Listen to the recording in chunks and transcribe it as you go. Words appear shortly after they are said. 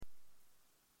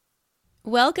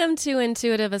Welcome to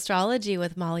Intuitive Astrology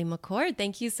with Molly McCord.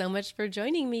 Thank you so much for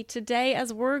joining me today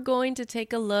as we're going to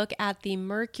take a look at the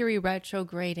Mercury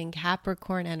retrograde in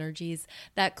Capricorn energies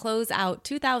that close out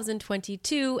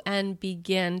 2022 and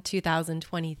begin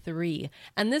 2023.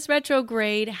 And this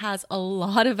retrograde has a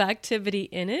lot of activity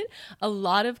in it, a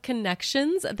lot of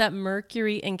connections that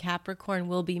Mercury in Capricorn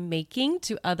will be making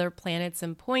to other planets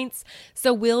and points.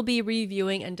 So we'll be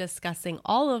reviewing and discussing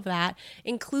all of that,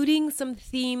 including some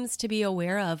themes to be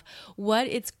aware of, what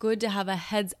it's good to have a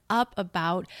heads up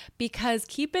about, because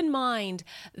keep in mind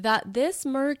that this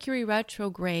Mercury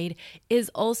retrograde is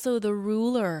also the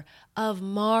ruler of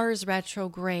Mars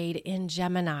retrograde in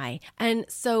Gemini. And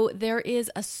so there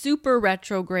is a super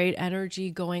retrograde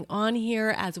energy going on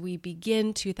here as we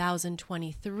begin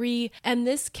 2023. And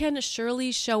this can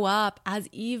surely show up as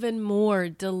even more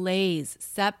delays,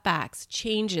 setbacks,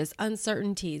 changes,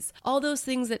 uncertainties, all those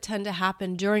things that tend to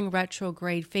happen during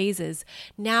retrograde phases.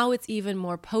 Now it's even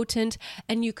more potent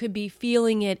and you could be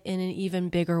feeling it in an even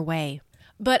bigger way.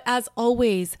 But as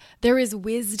always, there is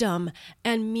wisdom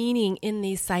and meaning in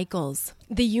these cycles.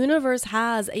 The universe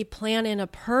has a plan and a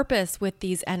purpose with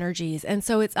these energies, and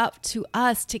so it's up to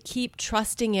us to keep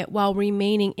trusting it while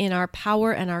remaining in our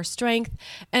power and our strength,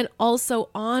 and also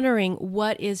honoring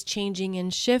what is changing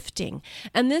and shifting.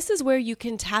 And this is where you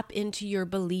can tap into your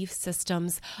belief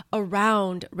systems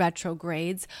around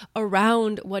retrogrades,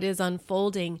 around what is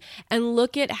unfolding, and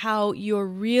look at how you're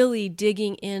really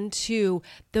digging into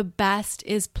the best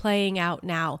is playing out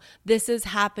now. This is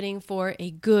happening for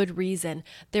a good reason.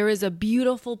 There is a beautiful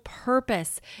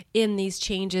purpose in these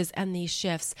changes and these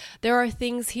shifts. There are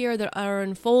things here that are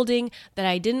unfolding that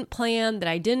I didn't plan, that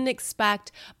I didn't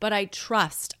expect, but I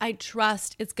trust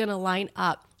it's going to line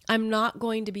up. I'm not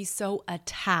going to be so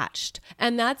attached.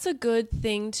 And that's a good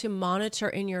thing to monitor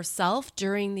in yourself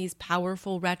during these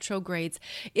powerful retrogrades,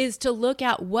 is to look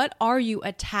at what are you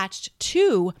attached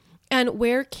to and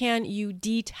where can you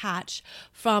detach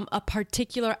from a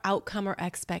particular outcome or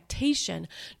expectation,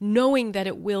 knowing that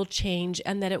it will change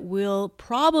and that it will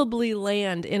probably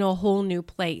land in a whole new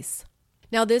place.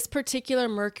 Now, this particular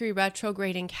Mercury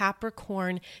retrograde in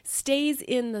Capricorn stays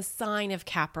in the sign of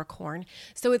Capricorn.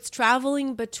 So it's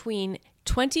traveling between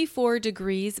 24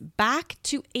 degrees back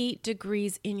to 8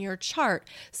 degrees in your chart.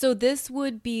 So this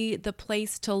would be the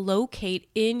place to locate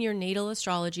in your natal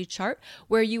astrology chart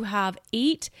where you have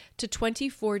 8 to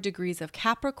 24 degrees of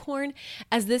Capricorn,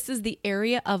 as this is the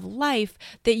area of life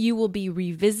that you will be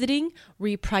revisiting,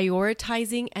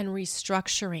 reprioritizing, and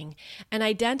restructuring. And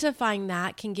identifying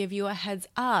that can give you a heads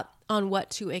up on what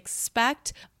to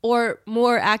expect, or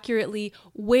more accurately,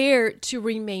 where to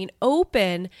remain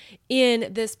open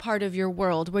in this part of your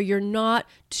world where you're not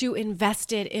too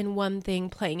invested in one thing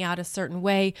playing out a certain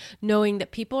way, knowing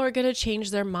that people are going to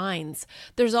change their minds.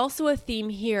 There's also a theme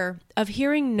here of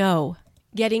hearing no.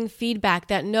 Getting feedback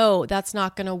that no, that's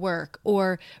not going to work,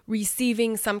 or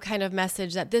receiving some kind of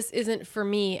message that this isn't for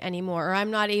me anymore, or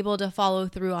I'm not able to follow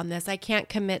through on this. I can't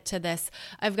commit to this.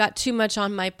 I've got too much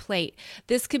on my plate.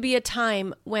 This could be a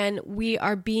time when we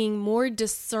are being more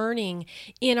discerning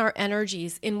in our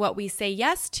energies, in what we say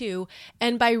yes to.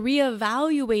 And by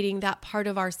reevaluating that part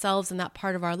of ourselves and that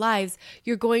part of our lives,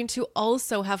 you're going to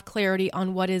also have clarity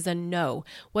on what is a no.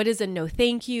 What is a no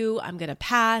thank you? I'm going to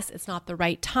pass. It's not the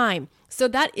right time. So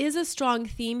that is a strong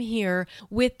theme here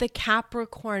with the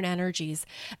Capricorn energies.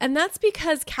 And that's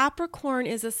because Capricorn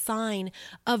is a sign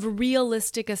of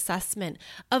realistic assessment,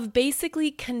 of basically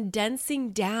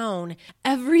condensing down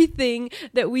everything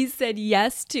that we said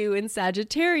yes to in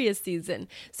Sagittarius season.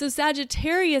 So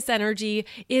Sagittarius energy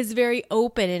is very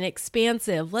open and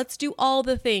expansive. Let's do all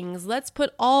the things. Let's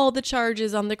put all the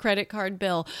charges on the credit card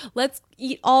bill. Let's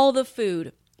eat all the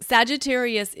food.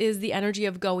 Sagittarius is the energy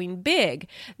of going big.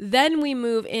 Then we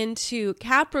move into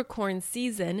Capricorn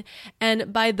season,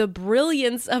 and by the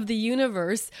brilliance of the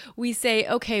universe, we say,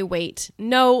 okay, wait,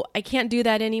 no, I can't do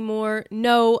that anymore.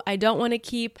 No, I don't want to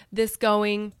keep this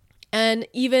going. And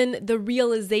even the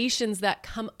realizations that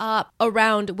come up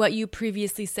around what you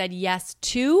previously said yes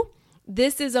to.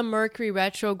 This is a Mercury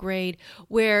retrograde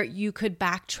where you could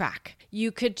backtrack. You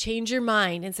could change your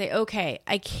mind and say, okay,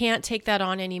 I can't take that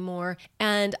on anymore.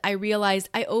 And I realized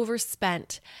I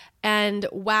overspent. And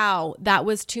wow, that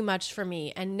was too much for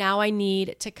me. And now I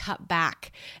need to cut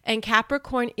back. And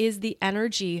Capricorn is the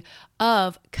energy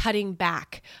of cutting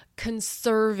back,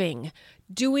 conserving,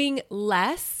 doing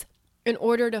less in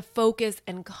order to focus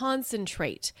and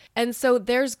concentrate. And so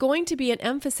there's going to be an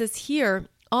emphasis here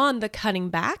on the cutting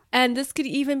back. And this could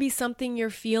even be something you're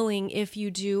feeling if you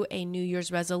do a New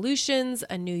Year's resolutions,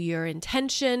 a New Year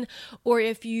intention, or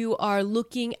if you are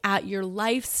looking at your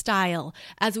lifestyle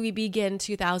as we begin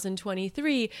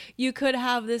 2023, you could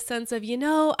have this sense of,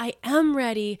 I am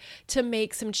ready to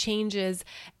make some changes.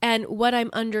 And what I'm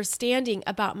understanding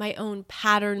about my own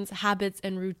patterns, habits,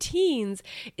 and routines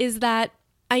is that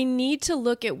I need to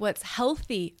look at what's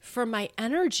healthy for my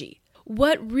energy.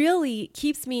 What really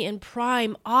keeps me in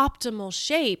prime, optimal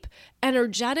shape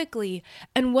energetically,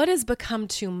 and what has become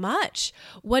too much,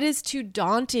 what is too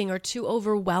daunting or too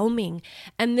overwhelming.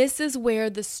 And this is where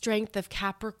the strength of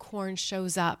Capricorn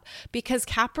shows up, because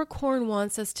Capricorn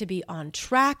wants us to be on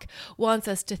track, wants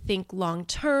us to think long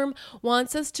term,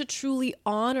 wants us to truly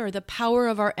honor the power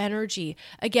of our energy.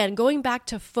 Again, going back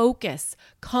to focus,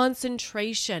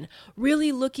 concentration,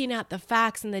 really looking at the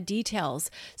facts and the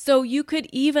details. So you could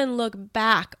even look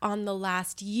back on the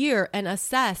last year and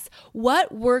assess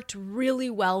what worked really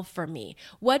well for me.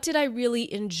 What did I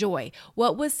really enjoy?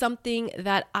 What was something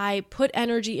that I put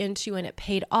energy into and it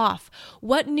paid off?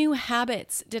 What new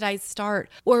habits did I start?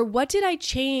 Or what did I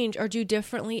change or do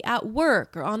differently at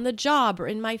work or on the job or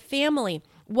in my family?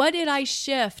 What did I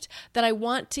shift that I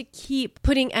want to keep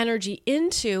putting energy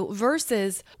into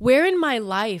versus where in my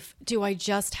life do I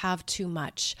just have too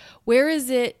much? Where is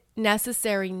it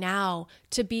necessary now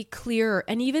to be clearer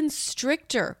and even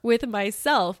stricter with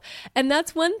myself? And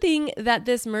that's one thing that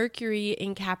this Mercury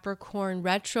in Capricorn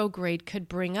retrograde could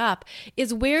bring up,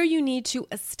 is where you need to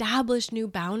establish new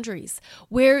boundaries,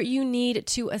 where you need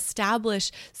to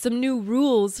establish some new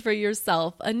rules for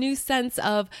yourself, a new sense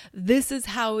of this is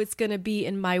how it's going to be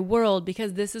in my world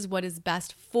because this is what is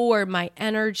best for my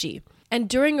energy. And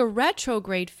during a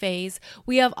retrograde phase,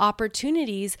 we have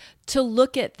opportunities to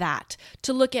look at that,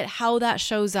 to look at how that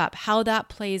shows up, how that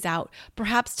plays out,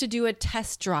 perhaps to do a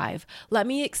test drive. Let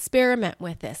me experiment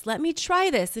with this. Let me try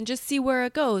this and just see where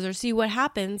it goes or see what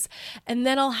happens. And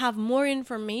then I'll have more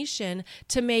information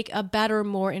to make a better,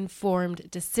 more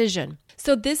informed decision.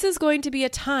 So this is going to be a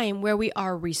time where we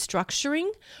are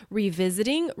restructuring,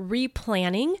 revisiting,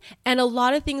 replanning, and a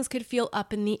lot of things could feel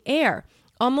up in the air.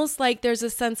 Almost like there's a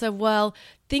sense of, well,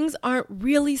 things aren't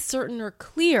really certain or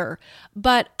clear,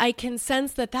 but I can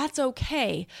sense that that's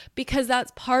okay because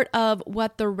that's part of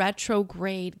what the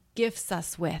retrograde gifts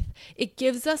us with. It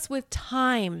gives us with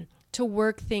time to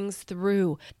work things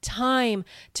through, time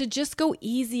to just go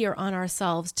easier on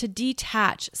ourselves, to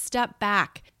detach, step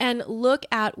back, and look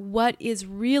at what is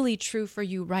really true for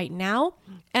you right now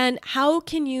and how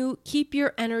can you keep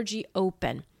your energy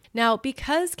open. Now,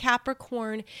 because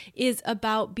Capricorn is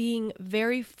about being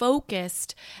very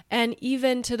focused and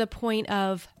even to the point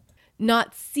of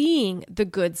not seeing the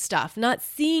good stuff, not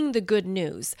seeing the good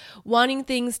news, wanting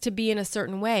things to be in a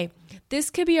certain way, this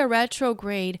could be a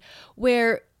retrograde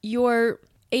where you're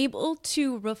able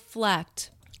to reflect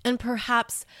and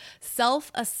perhaps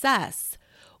self-assess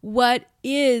what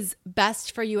is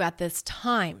best for you at this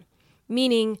time.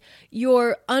 Meaning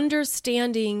you're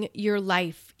understanding your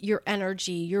life, your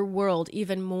energy, your world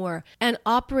even more, and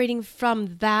operating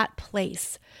from that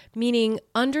place. Meaning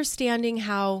understanding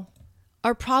how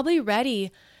are probably ready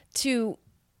to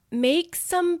make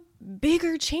some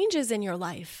bigger changes in your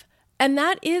life. And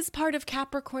that is part of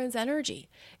Capricorn's energy.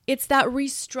 It's that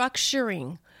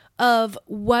restructuring of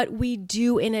what we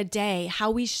do in a day, how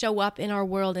we show up in our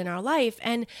world, in our life.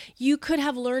 And you could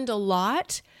have learned a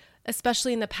lot,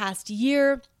 especially in the past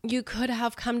year. You could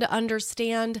have come to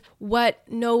understand what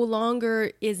no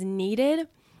longer is needed.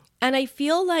 And I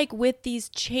feel like with these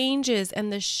changes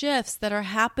and the shifts that are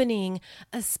happening,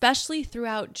 especially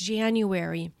throughout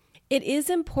January, it is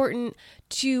important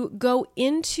to go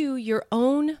into your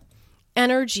own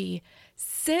energy,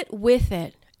 sit with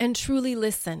it, and truly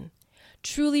listen.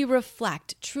 Truly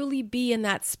reflect, truly be in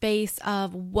that space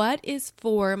of what is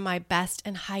for my best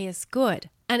and highest good.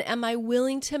 And am I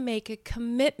willing to make a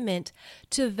commitment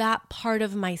to that part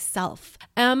of myself?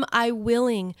 Am I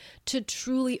willing to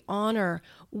truly honor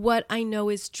what I know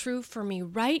is true for me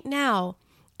right now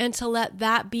and to let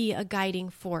that be a guiding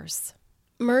force?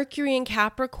 Mercury in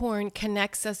Capricorn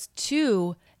connects us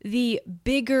to the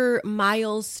bigger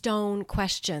milestone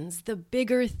questions, the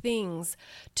bigger things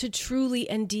to truly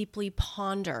and deeply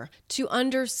ponder, to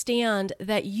understand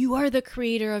that you are the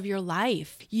creator of your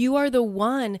life. You are the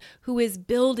one who is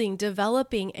building,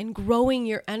 developing, and growing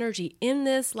your energy in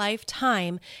this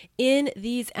lifetime, in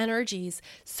these energies.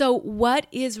 So what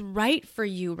is right for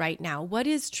you right now? What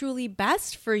is truly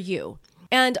best for you?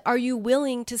 And are you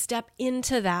willing to step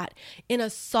into that in a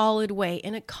solid way,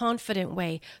 in a confident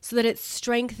way, so that it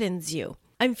strengthens you?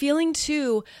 I'm feeling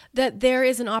too that there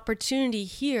is an opportunity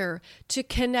here to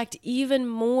connect even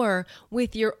more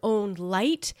with your own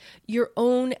light, your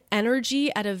own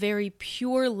energy at a very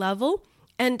pure level,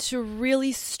 and to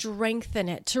really strengthen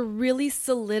it, to really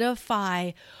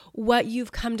solidify what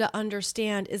you've come to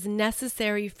understand is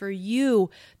necessary for you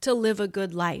to live a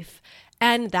good life.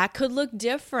 And that could look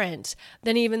different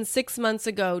than even 6 months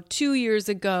ago, 2 years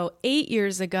ago, 8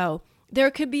 years ago. There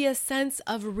could be a sense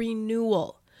of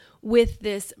renewal with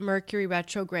this Mercury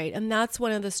retrograde. And that's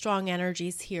one of the strong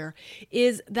energies here,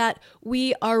 is that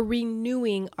we are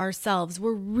renewing ourselves.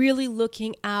 We're really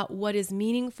looking at what is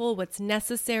meaningful, what's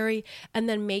necessary, and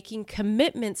then making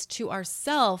commitments to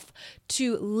ourselves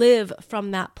to live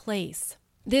from that place.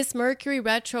 This Mercury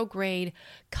retrograde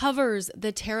covers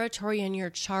the territory in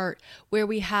your chart where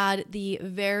we had the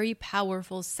very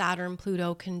powerful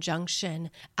Saturn-Pluto conjunction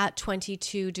at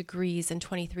 22 degrees and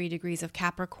 23 degrees of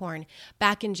Capricorn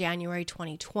back in January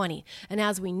 2020. And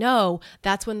as we know,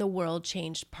 that's when the world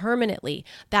changed permanently.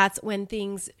 That's when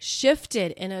things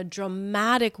shifted in a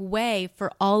dramatic way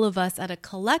for all of us at a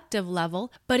collective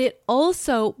level, but it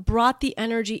also brought the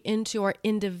energy into our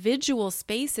individual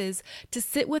spaces to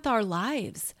sit with our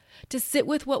lives, to sit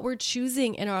with what we're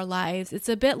choosing in our lives. It's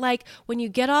a bit like when you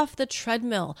get off the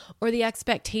treadmill or the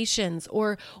expectations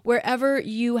or wherever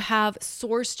you have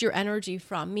sourced your energy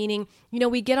from, meaning,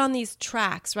 we get on these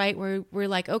tracks, right? Where we're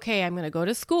like, okay, I'm going to go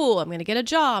to school. I'm going to get a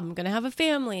job. I'm going to have a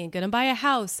family. I'm going to buy a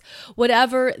house.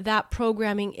 Whatever that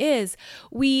programming is,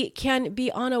 we can be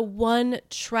on a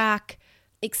one-track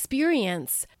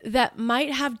experience that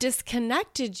might have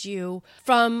disconnected you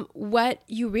from what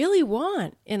you really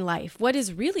want in life, what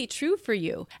is really true for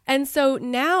you. And so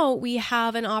now we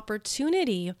have an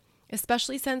opportunity,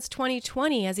 especially since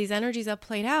 2020, as these energies have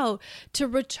played out, to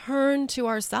return to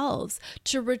ourselves,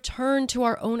 to return to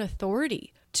our own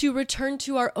authority, to return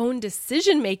to our own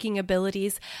decision-making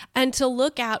abilities, and to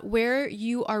look at where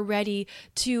you are ready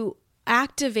to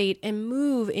activate and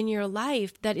move in your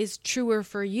life that is truer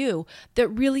for you, that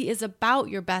really is about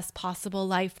your best possible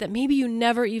life that maybe you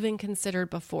never even considered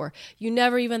before. You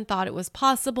never even thought it was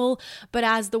possible, but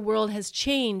as the world has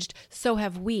changed, so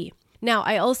have we. Now,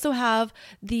 I also have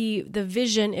the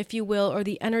vision, if you will, or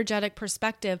the energetic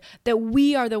perspective that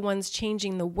we are the ones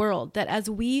changing the world, that as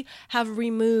we have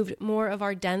removed more of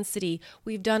our density,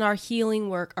 we've done our healing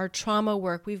work, our trauma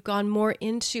work, we've gone more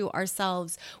into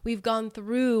ourselves, we've gone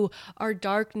through our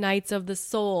dark nights of the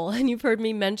soul. And you've heard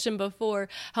me mention before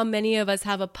how many of us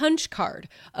have a punch card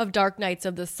of dark nights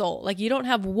of the soul. Like you don't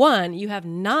have one, you have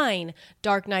 9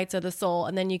 dark nights of the soul,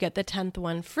 and then you get the 10th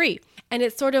one free. And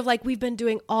it's sort of like we've been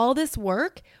doing all this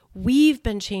work, we've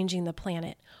been changing the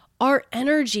planet. Our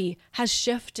energy has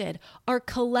shifted. Our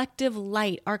collective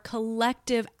light, our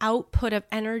collective output of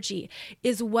energy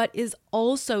is what is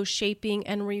also shaping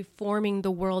and reforming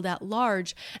the world at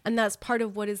large. And that's part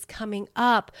of what is coming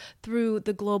up through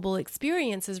the global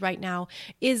experiences right now,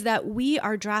 is that we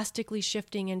are drastically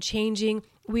shifting and changing.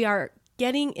 We are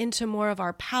getting into more of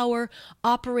our power,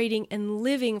 operating and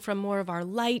living from more of our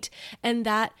light, and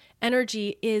that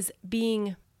energy is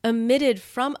being emitted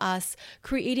from us,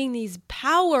 creating these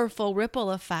powerful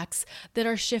ripple effects that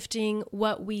are shifting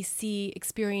what we see,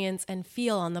 experience, and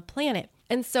feel on the planet.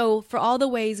 And so for all the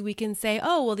ways we can say,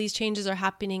 oh, well, these changes are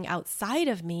happening outside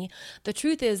of me, the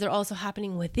truth is they're also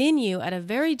happening within you at a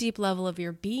very deep level of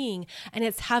your being, and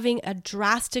it's having a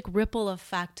drastic ripple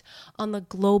effect on the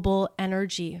global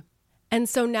energy. And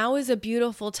so now is a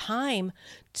beautiful time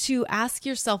to ask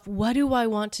yourself, what do I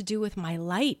want to do with my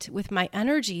light, with my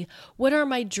energy? What are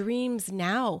my dreams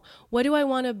now? What do I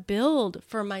want to build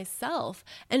for myself?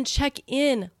 And check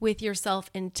in with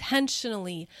yourself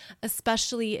intentionally,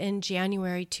 especially in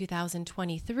January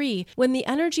 2023, when the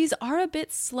energies are a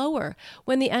bit slower,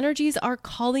 when the energies are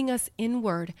calling us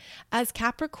inward, as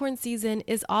Capricorn season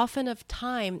is often a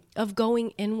time of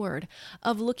going inward,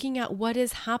 of looking at what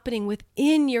is happening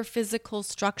within your physical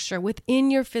structure,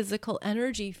 within your physical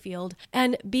energy field,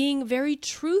 and being very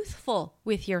truthful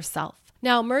with yourself.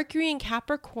 Now, Mercury in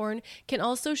Capricorn can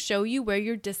also show you where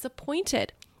you're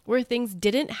disappointed, where things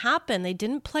didn't happen, they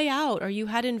didn't play out, or you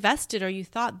had invested, or you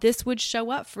thought this would show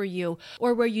up for you,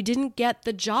 or where you didn't get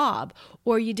the job,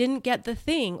 or you didn't get the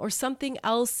thing, or something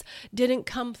else didn't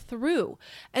come through.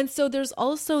 And so there's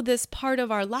also this part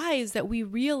of our lives that we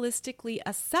realistically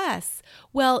assess,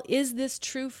 well, is this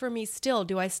true for me still?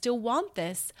 Do I still want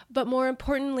this? But more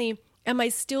importantly, am I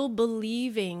still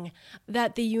believing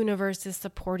that the universe is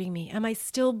supporting me? Am I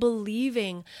still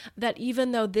believing that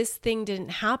even though this thing didn't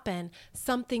happen,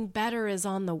 something better is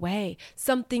on the way,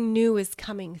 something new is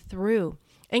coming through?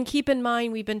 And keep in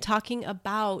mind, we've been talking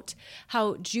about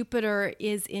how Jupiter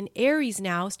is in Aries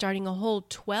now, starting a whole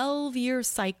 12-year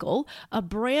cycle, a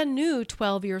brand new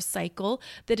 12-year cycle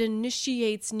that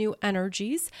initiates new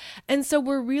energies. And so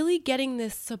we're really getting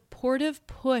this supportive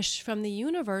push from the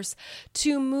universe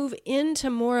to move into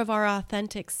more of our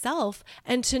authentic self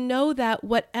and to know that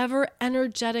whatever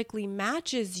energetically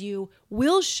matches you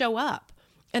will show up.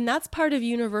 And that's part of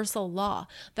universal law.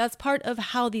 That's part of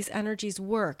how these energies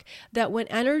work, that when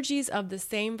energies of the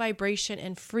same vibration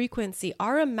and frequency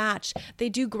are a match, they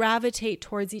do gravitate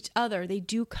towards each other. They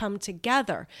do come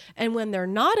together. And when they're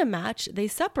not a match, they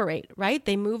separate, right?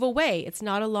 They move away. It's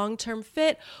not a long-term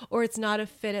fit, or it's not a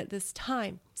fit at this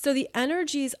time. So the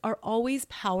energies are always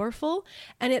powerful,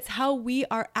 and it's how we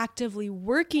are actively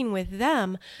working with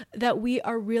them that we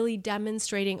are really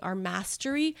demonstrating our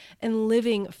mastery and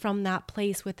living from that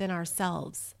place within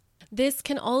ourselves. This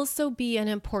can also be an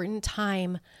important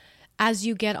time as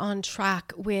you get on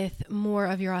track with more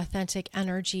of your authentic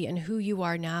energy and who you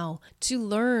are now, to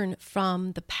learn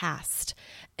from the past.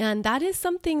 And that is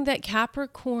something that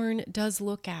Capricorn does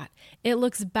look at. It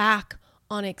looks back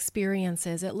on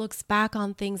experiences. It looks back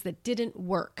on things that didn't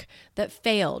work, that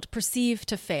failed, perceived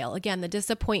to fail. Again, the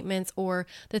disappointments or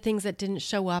the things that didn't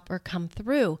show up or come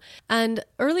through. And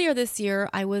earlier this year,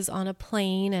 I was on a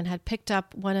plane and had picked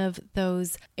up one of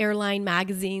those airline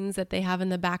magazines that they have in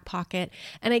the back pocket.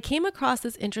 And I came across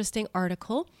this interesting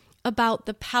article about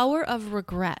the power of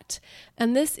regret.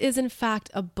 And this is in fact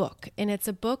a book, and it's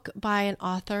a book by an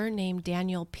author named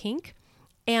Daniel Pink.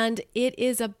 And it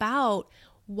is about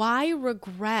why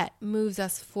regret moves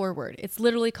us forward. It's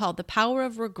literally called The Power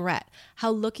of Regret,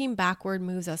 How Looking Backward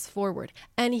Moves Us Forward.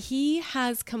 And he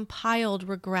has compiled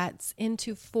regrets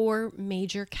into 4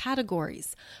 major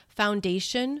categories.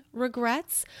 Foundation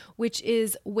regrets, which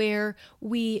is where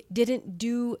we didn't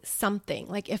do something.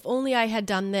 Like, if only I had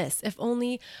done this, if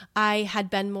only I had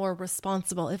been more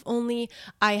responsible, if only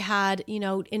I had,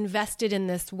 invested in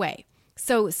this way.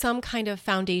 So some kind of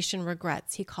foundation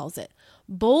regrets, he calls it.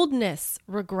 Boldness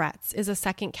regrets is a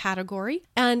second category.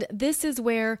 And this is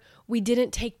where we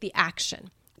didn't take the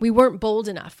action. We weren't bold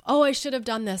enough. Oh, I should have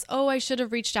done this. Oh, I should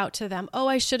have reached out to them. Oh,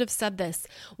 I should have said this.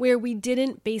 Where we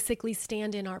didn't basically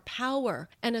stand in our power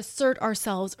and assert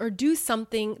ourselves or do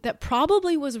something that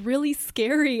probably was really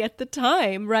scary at the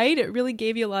time, right? It really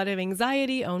gave you a lot of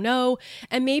anxiety. Oh no.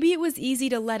 And maybe it was easy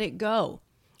to let it go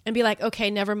and be like,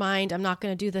 okay, never mind, I'm not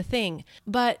going to do the thing.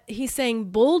 But he's saying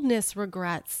boldness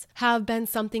regrets have been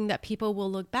something that people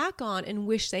will look back on and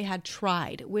wish they had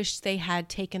tried, wish they had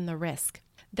taken the risk.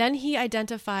 Then he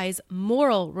identifies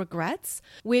moral regrets,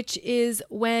 which is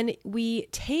when we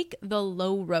take the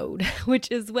low road,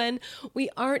 which is when we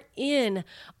aren't in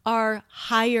our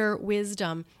higher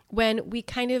wisdom, when we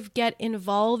kind of get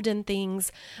involved in things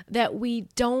that we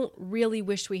don't really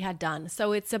wish we had done.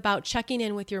 So it's about checking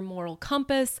in with your moral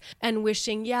compass and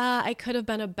wishing, yeah, I could have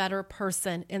been a better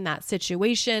person in that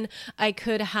situation. I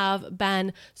could have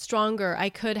been stronger. I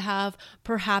could have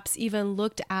perhaps even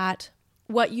looked at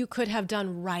what you could have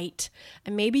done right.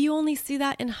 And maybe you only see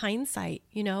that in hindsight,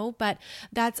 but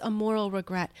that's a moral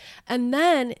regret. And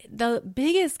then the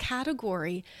biggest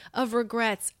category of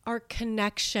regrets are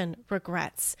connection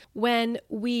regrets. When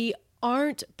we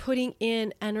aren't putting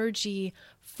in energy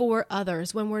for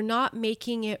others, when we're not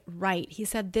making it right. He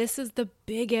said this is the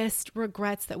biggest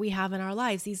regrets that we have in our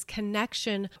lives, these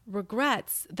connection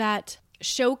regrets that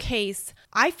showcase,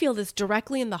 I feel this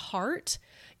directly in the heart,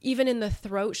 even in the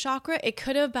throat chakra. It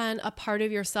could have been a part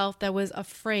of yourself that was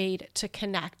afraid to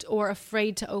connect or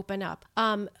afraid to open up,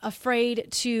 afraid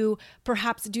to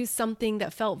perhaps do something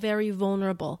that felt very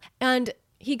vulnerable. And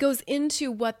he goes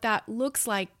into what that looks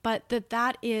like, but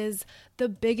that is the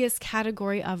biggest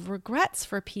category of regrets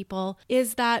for people,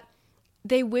 is that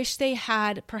they wish they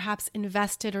had perhaps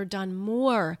invested or done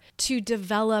more to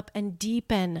develop and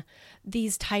deepen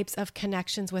these types of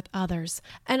connections with others.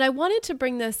 And I wanted to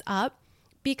bring this up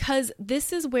because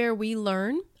this is where we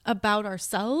learn about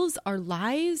ourselves, our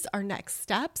lives, our next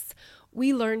steps.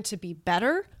 We learn to be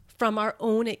better from our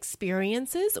own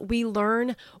experiences. We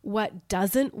learn what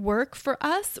doesn't work for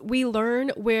us. We learn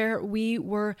where we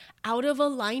were out of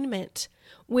alignment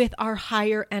with our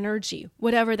higher energy,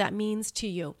 whatever that means to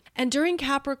you. And during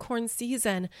Capricorn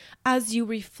season, as you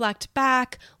reflect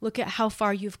back, look at how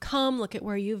far you've come, look at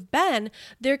where you've been,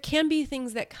 there can be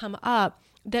things that come up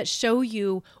that show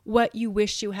you what you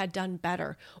wish you had done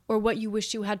better, or what you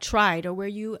wish you had tried, or where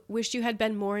you wish you had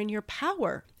been more in your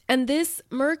power. And this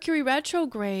Mercury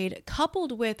retrograde,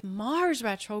 coupled with Mars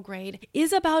retrograde,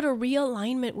 is about a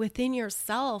realignment within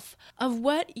yourself of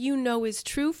what you know is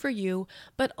true for you,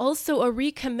 but also a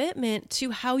recommitment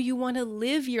to how you want to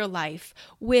live your life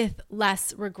with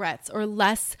less regrets or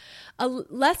less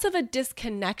of a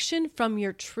disconnection from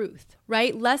your truth,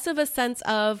 right? Less of a sense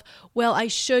of, well, I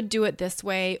should do it this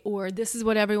way, or this is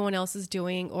what everyone else is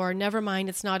doing, or never mind,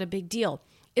 it's not a big deal.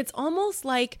 It's almost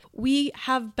like we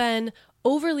have been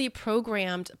overly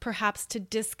programmed perhaps to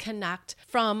disconnect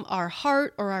from our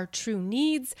heart or our true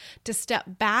needs, to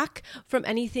step back from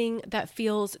anything that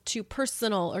feels too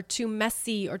personal or too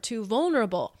messy or too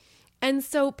vulnerable. And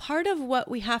so part of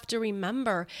what we have to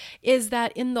remember is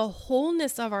that in the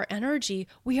wholeness of our energy,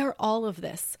 we are all of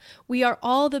this. We are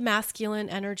all the masculine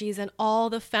energies and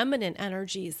all the feminine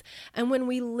energies. And when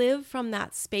we live from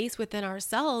that space within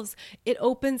ourselves, it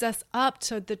opens us up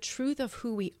to the truth of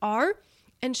who we are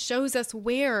and shows us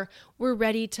where we're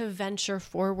ready to venture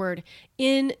forward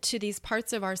into these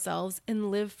parts of ourselves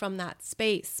and live from that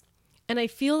space. And I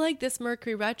feel like this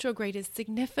Mercury retrograde is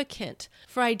significant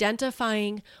for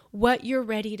identifying what you're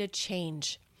ready to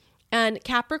change. And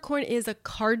Capricorn is a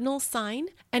cardinal sign,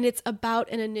 and it's about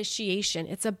an initiation.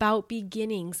 It's about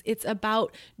beginnings. It's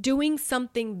about doing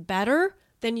something better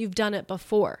than you've done it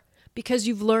before because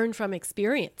you've learned from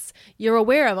experience. You're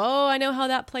aware of, oh, I know how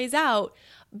that plays out.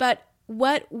 But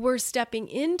what we're stepping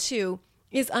into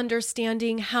is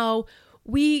understanding how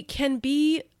we can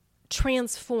be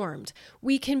transformed.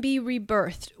 We can be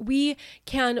rebirthed. We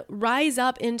can rise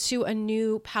up into a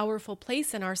new powerful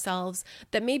place in ourselves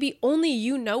that maybe only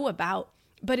you know about,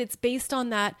 but it's based on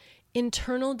that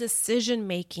internal decision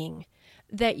making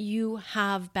that you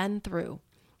have been through.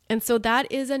 And so that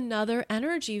is another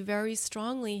energy very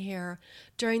strongly here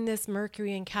during this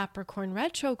Mercury and Capricorn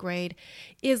retrograde,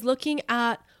 is looking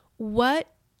at what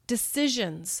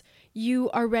decisions you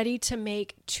are ready to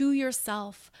make to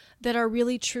yourself that are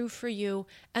really true for you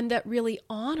and that really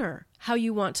honor how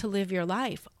you want to live your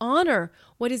life, honor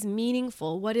what is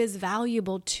meaningful, what is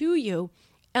valuable to you,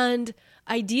 and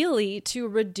ideally to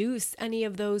reduce any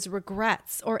of those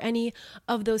regrets or any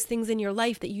of those things in your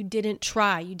life that you didn't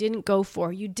try, you didn't go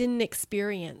for, you didn't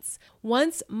experience.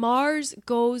 Once Mars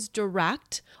goes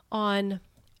direct on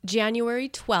January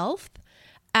 12th,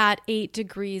 at 8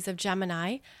 degrees of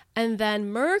Gemini, and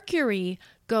then Mercury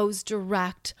goes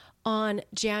direct on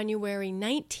January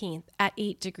 19th at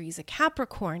 8 degrees of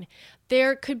Capricorn,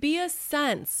 there could be a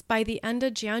sense by the end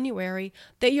of January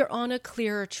that you're on a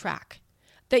clearer track,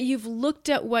 that you've looked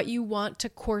at what you want to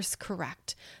course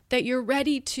correct, that you're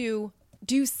ready to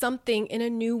do something in a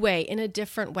new way, in a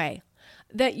different way,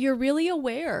 that you're really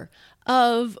aware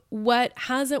of what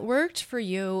hasn't worked for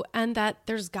you and that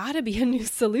there's got to be a new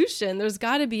solution. There's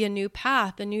got to be a new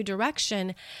path, a new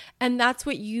direction. And that's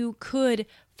what you could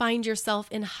find yourself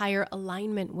in higher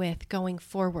alignment with going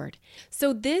forward.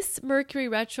 So this Mercury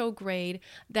retrograde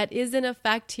that is in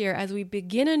effect here as we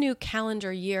begin a new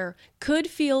calendar year could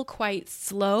feel quite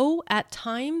slow at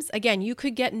times. Again, you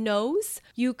could get no's.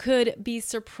 You could be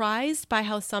surprised by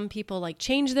how some people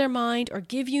change their mind or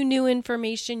give you new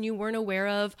information you weren't aware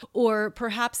of, or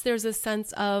perhaps there's a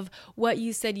sense of what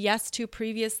you said yes to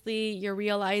previously, you're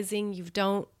realizing you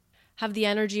don't have the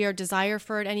energy or desire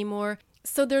for it anymore.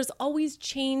 So there's always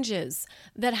changes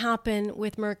that happen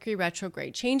with Mercury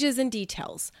retrograde, changes in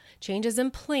details, changes in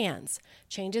plans,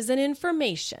 changes in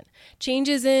information,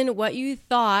 changes in what you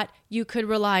thought you could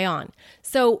rely on.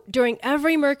 So during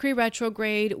every Mercury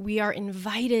retrograde, we are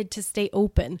invited to stay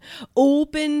open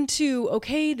to,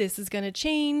 okay, this is going to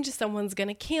change. Someone's going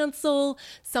to cancel.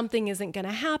 Something isn't going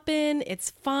to happen.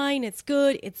 It's fine. It's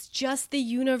good. It's just the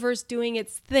universe doing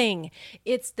its thing.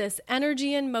 It's this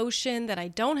energy in motion that I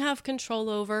don't have control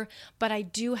over, but I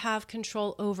do have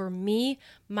control over me,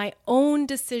 my own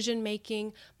decision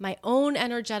making, my own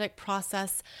energetic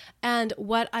process, and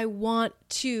what I want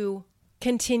to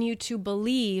continue to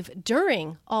believe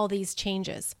during all these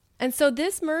changes. And so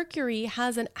this Mercury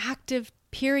has an active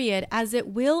period as it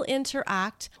will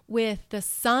interact with the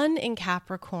Sun in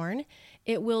Capricorn.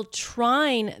 It will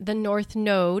trine the North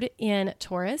Node in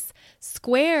Taurus,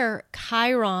 square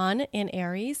Chiron in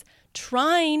Aries,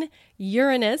 trine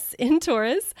Uranus in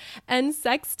Taurus, and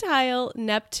sextile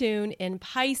Neptune in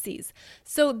Pisces.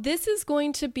 So this is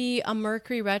going to be a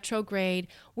Mercury retrograde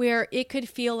where it could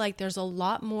feel like there's a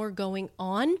lot more going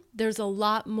on. There's a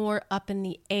lot more up in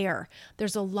the air.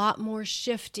 There's a lot more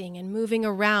shifting and moving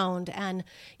around, and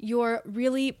you're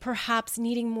really perhaps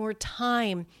needing more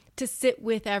time to sit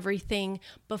with everything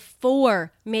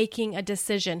before making a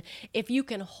decision. If you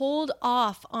can hold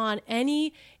off on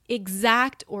any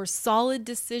exact or solid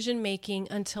decision making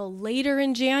until later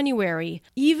in January,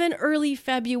 even early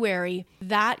February,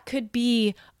 that could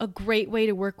be a great way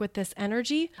to work with this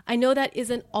energy. I know that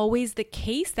isn't always the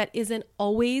case. That isn't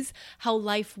always how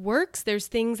life works. There's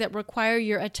things that require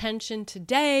your attention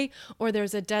today, or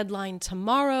there's a deadline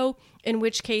tomorrow, in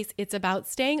which case it's about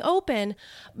staying open.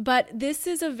 But this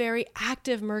is a very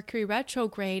active Mercury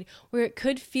retrograde where it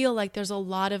could feel like there's a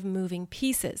lot of moving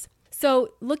pieces.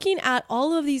 So looking at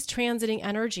all of these transiting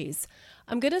energies,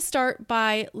 I'm going to start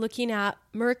by looking at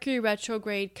Mercury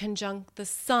retrograde conjunct the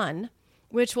Sun,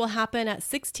 which will happen at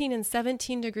 16 and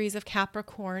 17 degrees of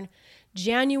Capricorn,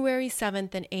 January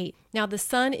 7th and 8th. Now, the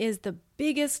Sun is the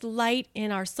biggest light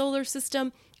in our solar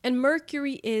system, and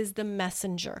Mercury is the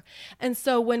messenger. And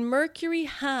so when Mercury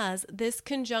has this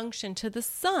conjunction to the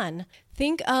Sun,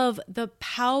 think of the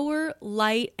power,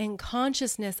 light, and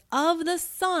consciousness of the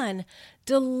Sun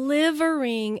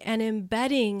delivering and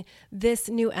embedding this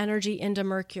new energy into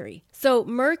Mercury. So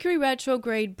Mercury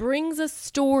retrograde brings a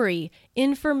story,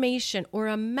 information, or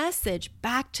a message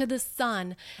back to the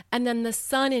Sun, and then the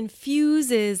Sun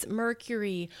infuses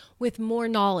Mercury with more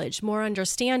knowledge, more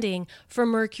understanding for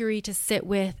Mercury to sit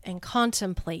with and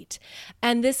contemplate.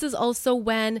 And this is also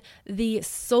when the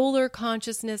solar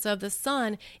consciousness of the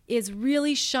Sun is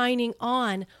really shining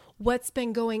on what's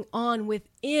been going on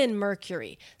within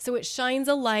Mercury. So it shines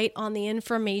a light on the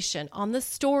information, on the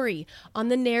story, on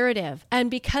the narrative.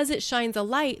 And because it shines a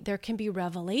light, there can be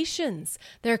revelations.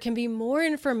 There can be more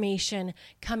information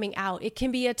coming out. It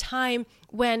can be a time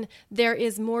when there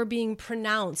is more being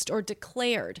pronounced or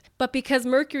declared. But because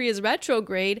Mercury is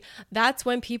retrograde, that's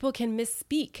when people can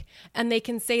misspeak and they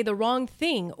can say the wrong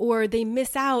thing or they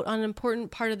miss out on an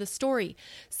important part of the story.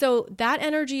 So that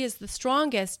energy is the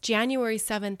strongest January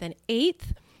 7th and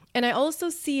 8th. And I also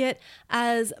see it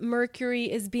as Mercury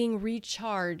is being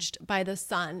recharged by the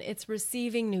Sun. It's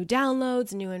receiving new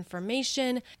downloads, new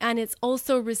information, and it's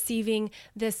also receiving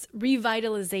this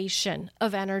revitalization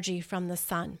of energy from the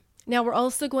Sun. Now, we're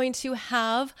also going to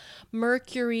have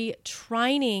Mercury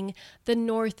trining the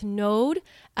North Node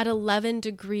at 11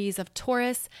 degrees of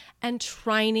Taurus and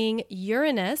trining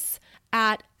Uranus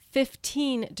at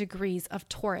 15 degrees of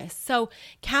Taurus. So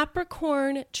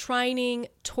Capricorn trining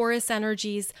Taurus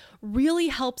energies really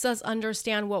helps us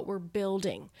understand what we're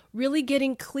building, really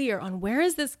getting clear on where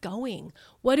is this going?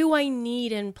 What do I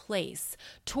need in place?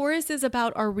 Taurus is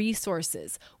about our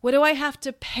resources. What do I have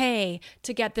to pay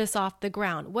to get this off the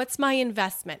ground? What's my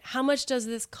investment? How much does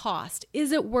this cost?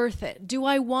 Is it worth it? Do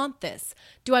I want this?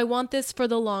 Do I want this for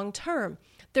the long term?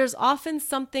 There's often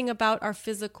something about our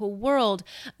physical world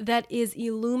that is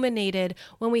illuminated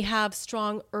when we have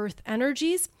strong earth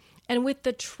energies. And with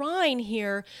the trine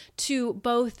here to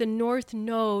both the North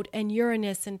Node and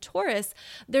Uranus and Taurus,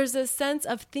 there's a sense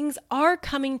of things are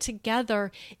coming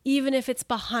together, even if it's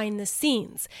behind the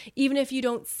scenes, even if you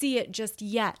don't see it just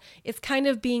yet. It's kind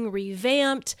of being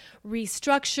revamped,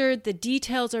 restructured, the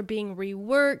details are being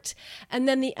reworked, and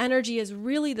then the energy is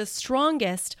really the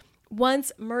strongest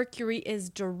once Mercury is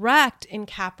direct in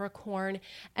Capricorn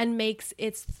and makes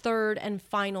its third and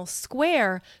final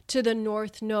square to the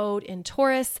North Node in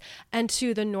Taurus and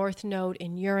to the North Node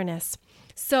in Uranus.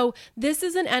 So this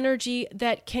is an energy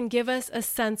that can give us a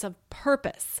sense of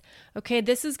purpose. Okay,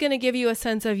 this is going to give you a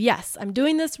sense of, yes, I'm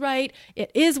doing this right.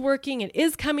 It is working. It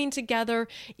is coming together.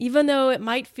 Even though it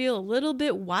might feel a little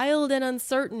bit wild and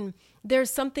uncertain,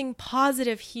 there's something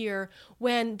positive here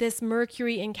when this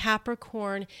Mercury in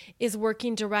Capricorn is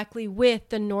working directly with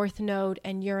the North Node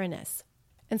and Uranus.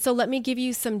 And so let me give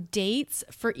you some dates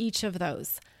for each of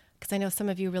those, because I know some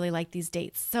of you really like these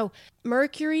dates. So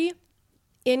Mercury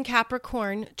in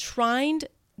Capricorn trined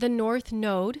the North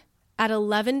Node at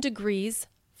 11 degrees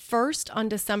first on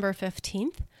December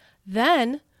 15th,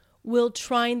 then will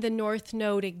trine the North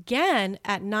Node again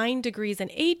at 9 degrees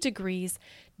and 8 degrees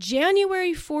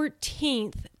January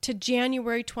 14th to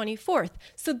January 24th.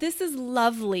 So this is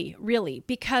lovely, really,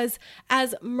 because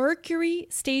as Mercury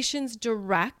stations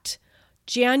direct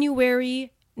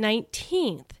January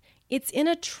 19th, it's in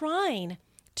a trine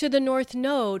to the North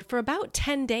Node for about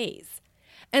 10 days.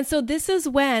 And so this is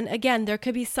when, again, there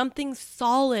could be something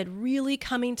solid really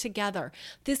coming together.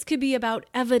 This could be about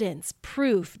evidence,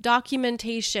 proof,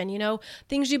 documentation,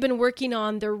 things you've been working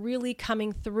on, they're really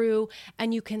coming through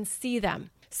and you can see them.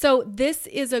 So this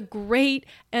is a great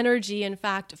energy, in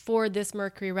fact, for this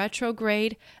Mercury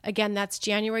retrograde. Again, that's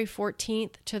January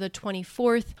 14th to the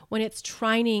 24th when it's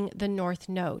trining the North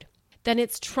Node. Then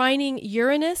it's trining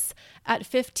Uranus at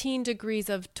 15 degrees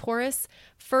of Taurus,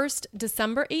 first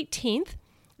December 18th,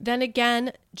 then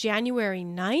again January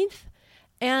 9th,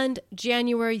 and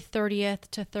January 30th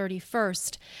to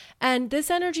 31st. And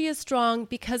this energy is strong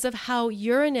because of how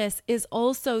Uranus is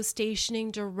also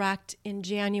stationing direct in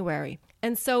January.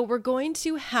 And so we're going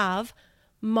to have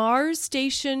Mars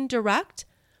station direct,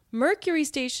 Mercury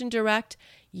station direct,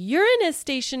 Uranus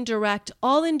station direct,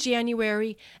 all in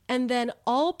January, and then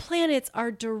all planets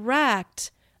are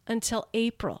direct until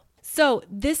April. So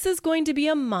this is going to be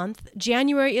a month.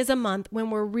 January is a month when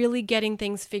we're really getting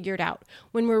things figured out,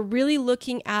 when we're really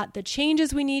looking at the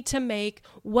changes we need to make,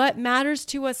 what matters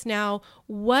to us now,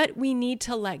 what we need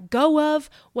to let go of,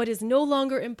 what is no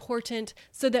longer important,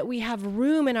 so that we have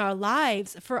room in our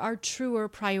lives for our truer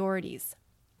priorities.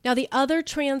 Now, the other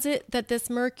transit that this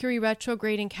Mercury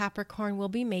retrograde in Capricorn will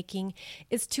be making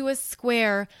is to a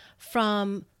square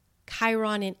from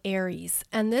Chiron in Aries,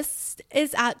 and this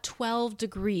is at 12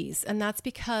 degrees, and that's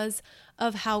because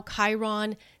of how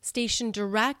Chiron stationed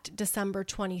direct December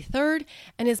 23rd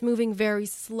and is moving very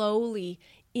slowly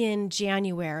in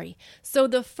January. So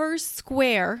the first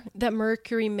square that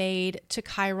Mercury made to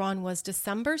Chiron was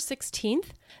December 16th.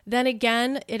 Then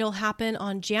again, it'll happen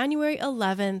on January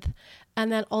 11th, and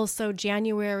then also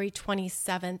January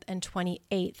 27th and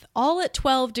 28th, all at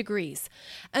 12 degrees.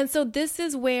 And so this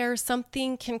is where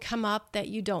something can come up that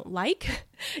you don't like.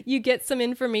 You get some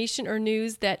information or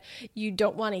news that you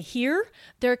don't want to hear.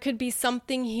 There could be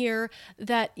something here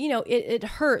that, it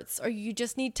hurts, or you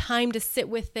just need time to sit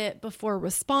with it before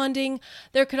responding.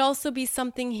 There could also be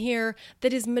something here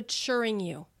that is maturing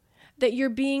you, that you're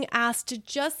being asked to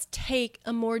just take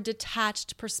a more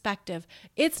detached perspective.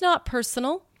 It's not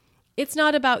personal. It's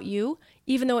not about you,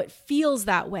 even though it feels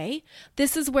that way.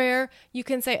 This is where you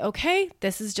can say, okay,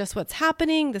 this is just what's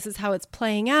happening. This is how it's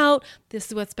playing out. This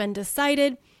is what's been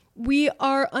decided. We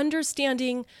are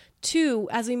understanding too,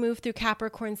 as we move through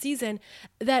Capricorn season,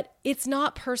 that it's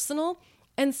not personal.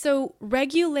 And so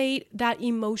regulate that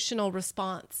emotional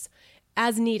response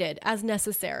as needed, as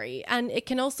necessary. And it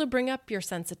can also bring up your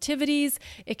sensitivities.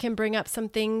 It can bring up some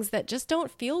things that just don't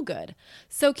feel good.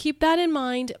 So keep that in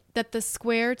mind, that the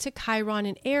square to Chiron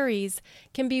in Aries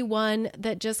can be one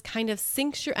that just kind of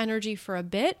sinks your energy for a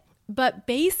bit. But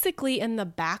basically in the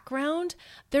background,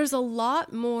 there's a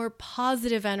lot more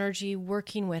positive energy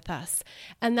working with us.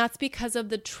 And that's because of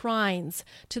the trines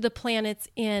to the planets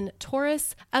in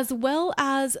Taurus, as well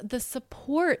as the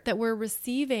support that we're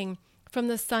receiving from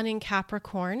the sun in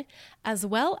Capricorn, as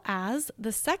well as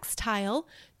the sextile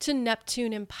to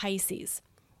Neptune in Pisces.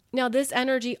 Now, this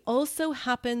energy also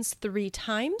happens 3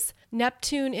 times.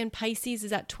 Neptune in Pisces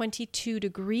is at 22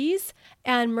 degrees,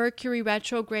 and Mercury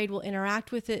retrograde will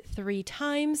interact with it 3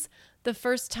 times. The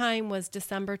first time was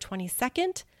December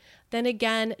 22nd, then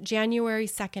again January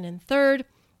 2nd and 3rd,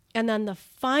 and then the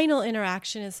final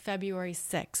interaction is February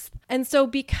 6th. And so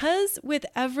because with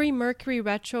every Mercury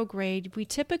retrograde, we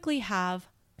typically have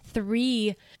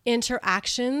 3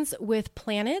 interactions with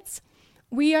planets,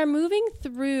 we are moving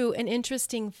through an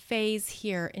interesting phase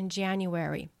here in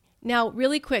January. Now,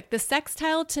 really quick, the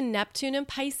sextile to Neptune in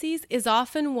Pisces is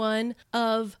often one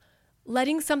of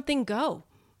letting something go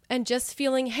and just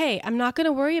feeling, hey, I'm not going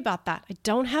to worry about that. I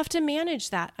don't have to manage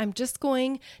that. I'm just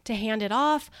going to hand it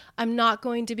off. I'm not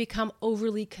going to become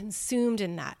overly consumed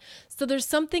in that. So there's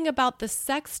something about the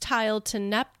sextile to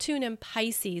Neptune and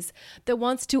Pisces that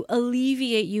wants to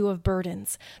alleviate you of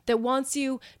burdens, that wants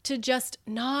you to just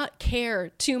not care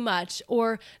too much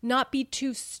or not be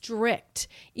too strict,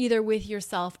 either with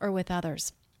yourself or with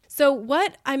others. So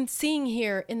what I'm seeing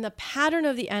here in the pattern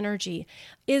of the energy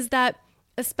is that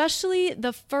especially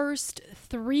the first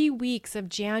 3 weeks of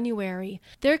January,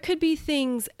 there could be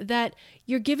things that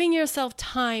you're giving yourself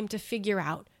time to figure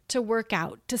out, to work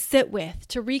out, to sit with,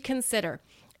 to reconsider.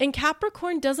 And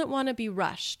Capricorn doesn't want to be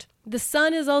rushed. The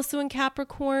sun is also in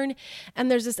Capricorn,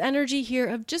 and there's this energy here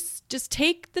of just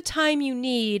take the time you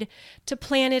need to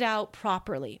plan it out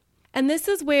properly. And this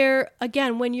is where,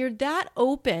 again, when you're that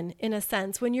open, in a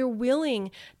sense, when you're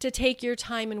willing to take your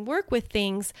time and work with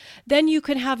things, then you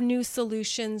can have new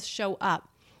solutions show up.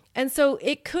 And so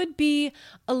it could be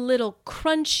a little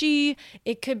crunchy.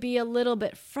 It could be a little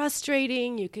bit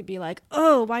frustrating. You could be like,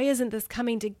 oh, why isn't this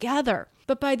coming together?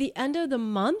 But by the end of the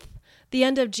month, the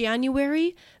end of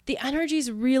January, the energies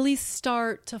really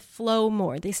start to flow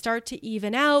more. They start to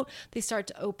even out, they start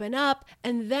to open up,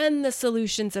 and then the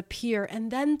solutions appear,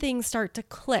 and then things start to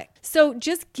click. So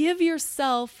just give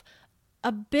yourself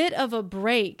a bit of a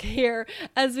break here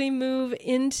as we move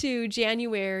into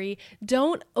January.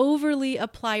 Don't overly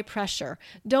apply pressure.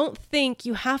 Don't think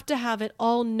you have to have it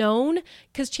all known,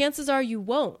 because chances are you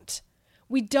won't.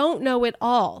 We don't know it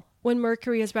all when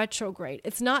Mercury is retrograde.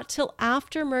 It's not till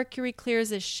after Mercury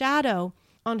clears his shadow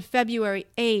on February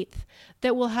 8th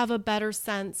that we'll have a better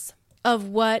sense of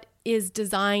what is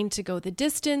designed to go the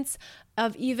distance,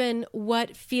 of even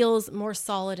what feels more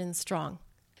solid and strong.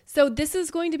 So this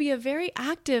is going to be a very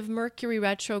active Mercury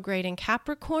retrograde in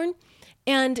Capricorn.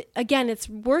 And again, it's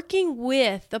working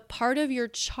with the part of your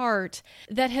chart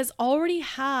that has already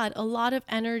had a lot of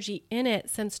energy in it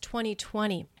since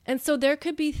 2020. And so there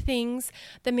could be things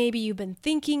that maybe you've been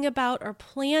thinking about or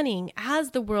planning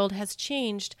as the world has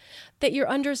changed, that you're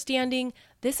understanding,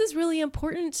 this is really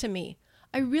important to me.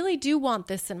 I really do want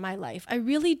this in my life. I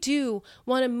really do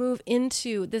want to move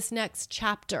into this next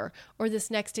chapter or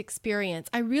this next experience.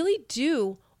 I really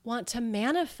do want to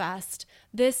manifest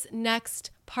this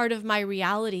next part of my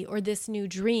reality or this new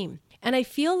dream. And I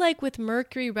feel like with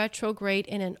Mercury retrograde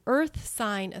in an earth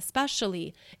sign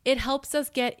especially, it helps us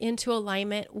get into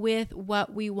alignment with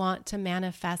what we want to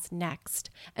manifest next.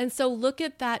 And so look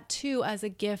at that too as a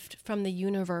gift from the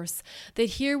universe, that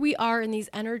here we are in these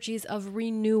energies of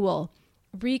renewal,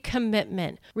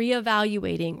 recommitment,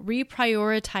 reevaluating,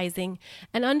 reprioritizing,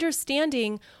 and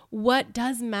understanding what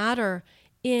does matter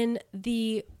in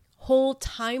the whole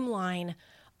timeline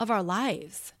of our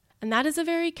lives. And that is a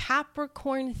very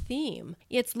Capricorn theme.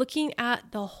 It's looking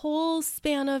at the whole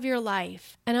span of your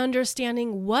life and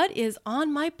understanding what is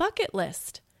on my bucket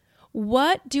list.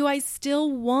 What do I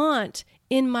still want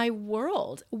in my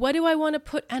world? What do I want to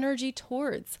put energy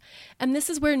towards? And this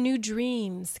is where new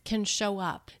dreams can show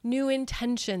up, new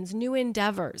intentions, new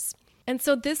endeavors. And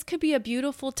so this could be a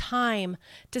beautiful time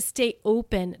to stay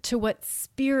open to what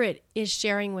spirit is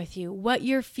sharing with you, what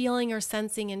you're feeling or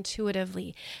sensing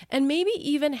intuitively, and maybe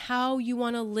even how you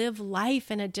want to live life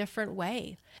in a different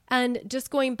way. And just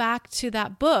going back to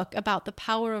that book about the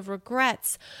power of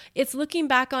regrets, it's looking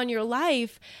back on your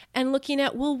life and looking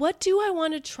at, well, what do I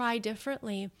want to try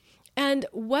differently? And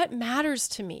what matters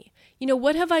to me?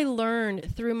 What have I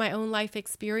learned through my own life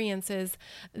experiences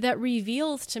that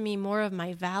reveals to me more of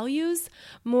my values,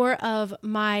 more of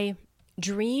my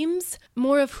dreams,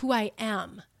 more of who I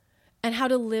am, and how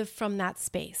to live from that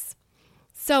space?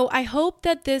 So I hope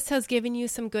that this has given you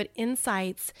some good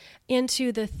insights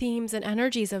into the themes and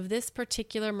energies of this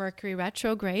particular Mercury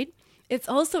retrograde. It's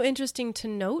also interesting to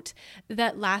note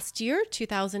that last year,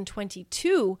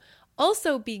 2022,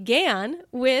 also began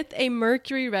with a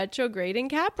Mercury retrograde in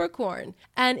Capricorn.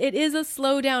 And it is a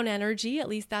slowdown energy, at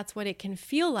least that's what it can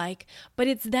feel like, but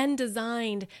it's then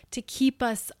designed to keep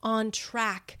us on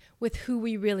track with who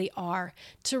we really are,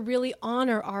 to really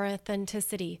honor our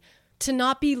authenticity, to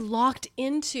not be locked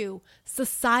into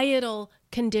societal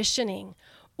conditioning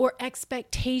or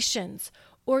expectations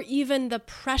or even the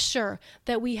pressure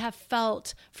that we have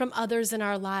felt from others in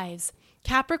our lives.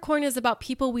 Capricorn is about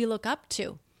people we look up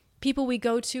to, people we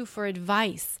go to for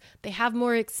advice. They have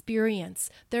more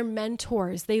experience. They're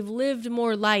mentors. They've lived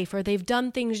more life, or they've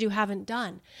done things you haven't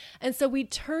done. And so we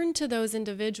turn to those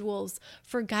individuals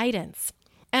for guidance.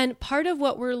 And part of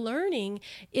what we're learning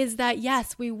is that,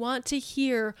 yes, we want to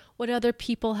hear what other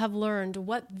people have learned,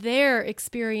 what their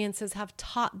experiences have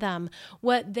taught them,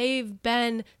 what they've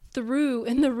been through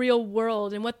in the real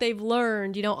world and what they've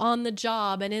learned, on the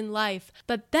job and in life.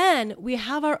 But then we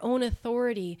have our own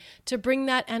authority to bring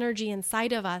that energy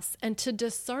inside of us and to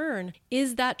discern,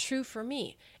 is that true for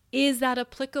me? Is that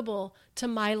applicable to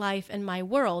my life and my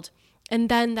world? And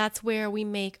then that's where we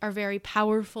make our very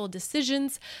powerful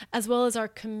decisions, as well as our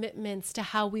commitments to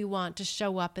how we want to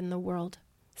show up in the world.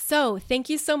 So thank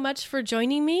you so much for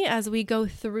joining me as we go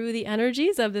through the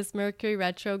energies of this Mercury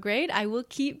retrograde. I will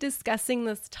keep discussing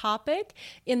this topic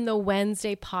in the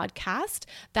Wednesday podcast.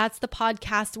 That's the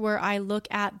podcast where I look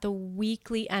at the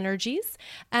weekly energies.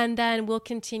 And then we'll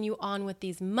continue on with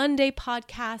these Monday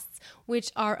podcasts,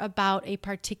 which are about a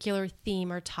particular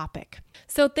theme or topic.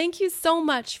 So thank you so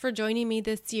much for joining me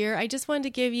this year. I just wanted to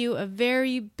give you a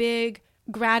very big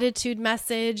gratitude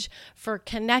message for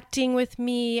connecting with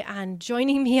me and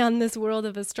joining me on this world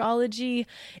of astrology.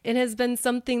 It has been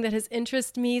something that has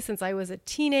interested me since I was a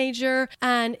teenager,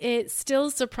 and it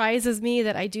still surprises me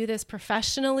that I do this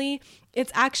professionally.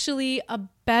 It's actually a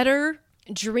better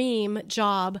dream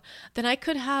job than I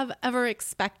could have ever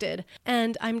expected.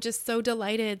 And I'm just so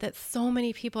delighted that so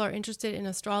many people are interested in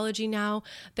astrology now,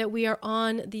 that we are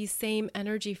on these same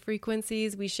energy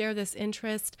frequencies. We share this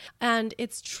interest, and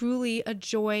it's truly a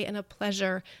joy and a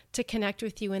pleasure to connect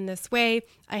with you in this way.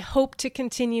 I hope to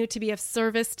continue to be of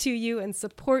service to you and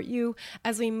support you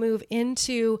as we move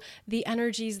into the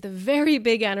energies, the very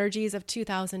big energies of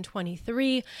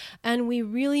 2023, and we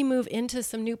really move into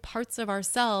some new parts of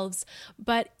ourselves.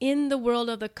 But in the world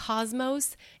of the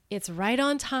cosmos, it's right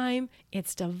on time,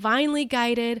 it's divinely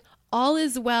guided, all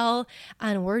is well,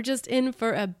 and we're just in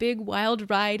for a big wild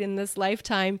ride in this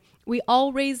lifetime We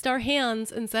all raised our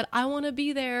hands and said, I want to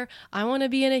be there. I want to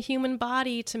be in a human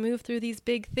body to move through these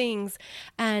big things.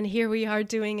 And here we are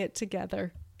doing it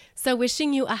together. So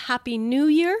wishing you a happy new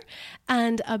year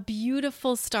and a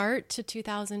beautiful start to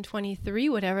 2023,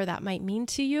 whatever that might mean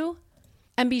to you.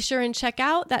 And be sure and check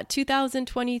out that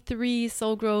 2023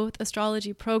 Soul Growth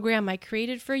Astrology program I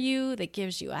created for you that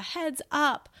gives you a heads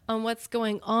up on what's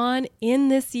going on in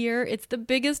this year. It's the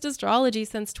biggest astrology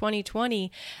since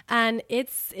 2020, and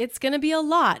it's going to be a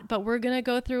lot, but we're going to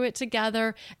go through it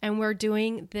together, and we're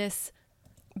doing this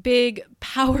big,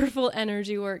 powerful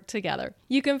energy work together.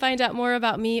 You can find out more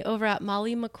about me over at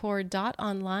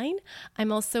mollymccord.online.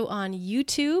 I'm also on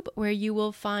YouTube, where you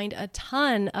will find a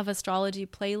ton of astrology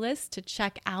playlists to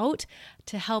check out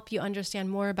to help you understand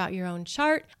more about your own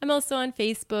chart. I'm also on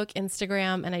Facebook,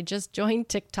 Instagram, and I just joined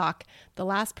TikTok, the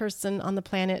last person on the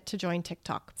planet to join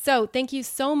TikTok. So thank you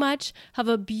so much. Have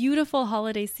a beautiful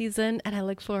holiday season, and I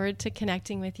look forward to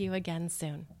connecting with you again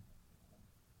soon.